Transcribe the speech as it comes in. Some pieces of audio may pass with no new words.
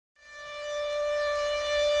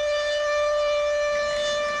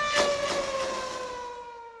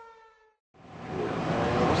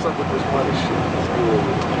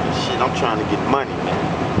trying to get money, man. You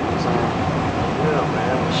know what I'm saying? Yeah,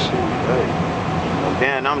 man. Shit, hey.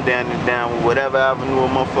 I'm down with whatever avenue a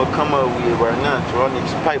motherfucker come up with right now. So I need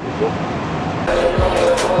some paper, bro.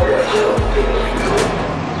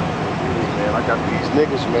 Man, I got these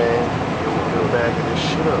niggas, man. They're bagging this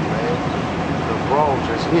shit up, man. The bro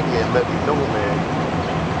just hit me and let me know, man.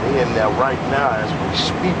 They in there right now as we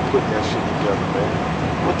speak, putting that shit together, man.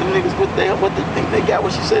 What the niggas, what they think they got?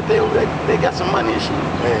 What she said they got some money and shit.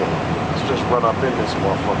 Man, let's just run up in this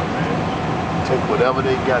motherfucker, man. Take whatever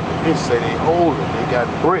they got. The bitch say they holding. They got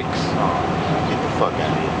bricks. Oh, get the fuck out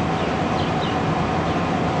of here.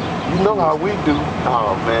 You know how we do.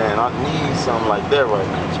 Oh man, I need something like that right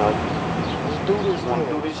now, Charlie. Let's do this. Wanna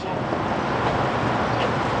do this shit?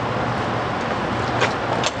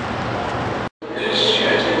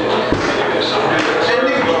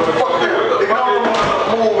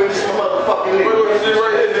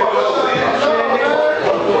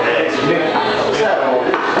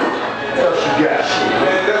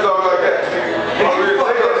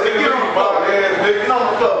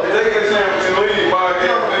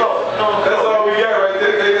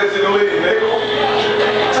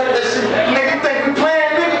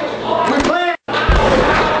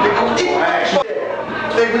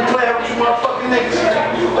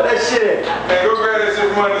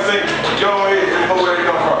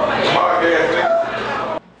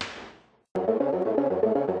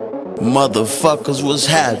 Motherfuckers was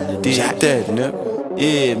happening. Did that, nigga?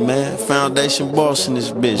 Yeah, man. Foundation boss in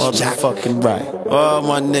this bitch. Motherfucking right. All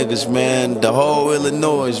my niggas, man. The whole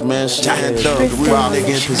Illinois, man. Stand up. The real nigga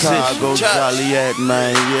in Chicago, Joliet,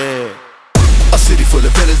 man. Yeah. A city full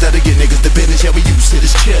of villains that'll get niggas the business, yeah, we used to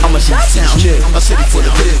this chill. I'm a Chitown nigga. A city full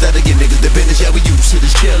of villains that'll get niggas the business, yeah, we used to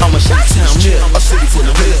this chill. I'm a Chitown nigga. A city full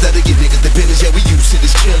of villains that'll get niggas the business, yeah, we used to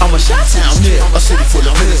this chill. I'm a Chitown nigga. A city full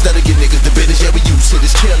of villains that'll get niggas the business, yeah, we used to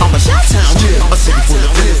this chill. I'm a Chitown nigga. A city full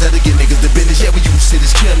of villains that'll get niggas the business, yeah, we used to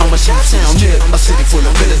this chill. I'm a Chitown nigga. A city full of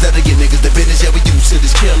villains that'll get niggas the business, yeah, we used to this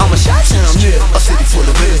chill. I'm a Chitown nigga. A city full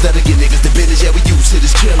of villains that'll get niggas the business, yeah, we used to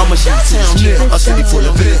this chill. I'm a Chitown nigga. A city full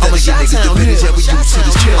of villains that'll get niggas the business, yeah, we used to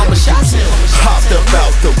this chill. I'm a Chitown. Hopped up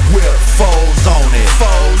out the whip, foes on it,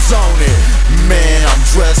 foes on it. Man, I'm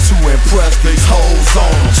dressed to impress these hoes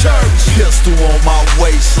on them. Church pistol on my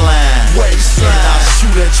waistline, and I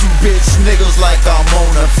shoot at you bitch niggas like I'm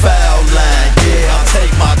on a foul line. Yeah, I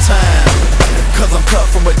take my time, cause I'm cut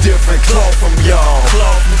from a different cloth from y'all.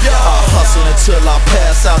 I hustle until I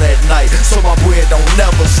pass out at night, so my bread don't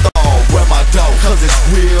never stall. Where my dough, cause it's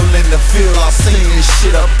real in the field. I seen this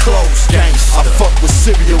shit up close. Gangsta. I fuck with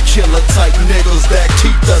serial killer type niggas that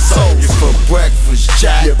keep the souls for breakfast,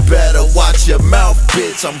 Jack. You better watch your mouth,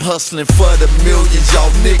 bitch. I'm hustling for the millions.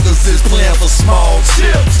 Y'all niggas is playing for small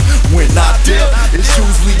chips. When I dip, it's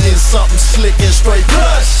usually in something slick and straight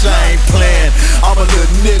plush. I ain't playing. I'm a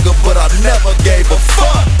little nigga, but I never gave a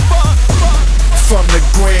fuck. From the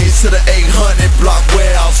Greens to the 800 block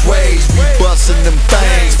warehouse raised, we bustin' them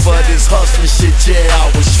things. For this hustling shit, yeah,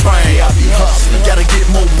 I was trained. I be hustling, gotta get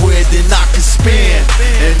more bread than I can spend.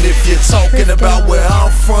 And if you're talking about where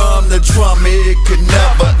I'm from, the drama, it could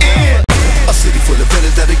never end. A city full of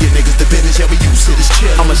villains that'll get niggas the business, yeah, we used to this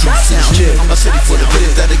chill. I'm a Chitown nigga. A city full of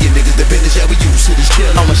villains that'll get niggas the business, yeah, we used to this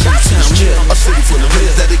chill. I'm a Chitown nigga. A city full of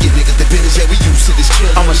villains that'll get niggas the business, yeah, we used to this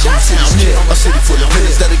chill. I'm a Chitown nigga. A city full of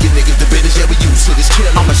villains that'll get niggas the business, yeah, we used to this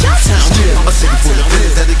chill. I'm a Chitown nigga. A city full of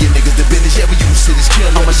villains that'll get niggas the business, yeah, we used to this chill.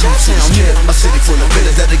 I'm a Chitown nigga. A city full of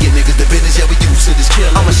villains that'll get niggas the business, yeah, we used to this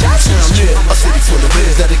chill. I'm a Chitown nigga. A city full of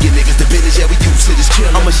villains that'll get niggas the business, yeah, we used to this chill.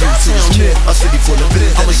 I'm a Chitown nigga. A city full of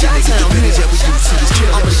villains that'll get niggas the business, yeah, we used to this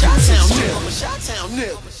chill. I'm a Chitown nigga. I'm a Chitown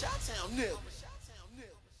nigga.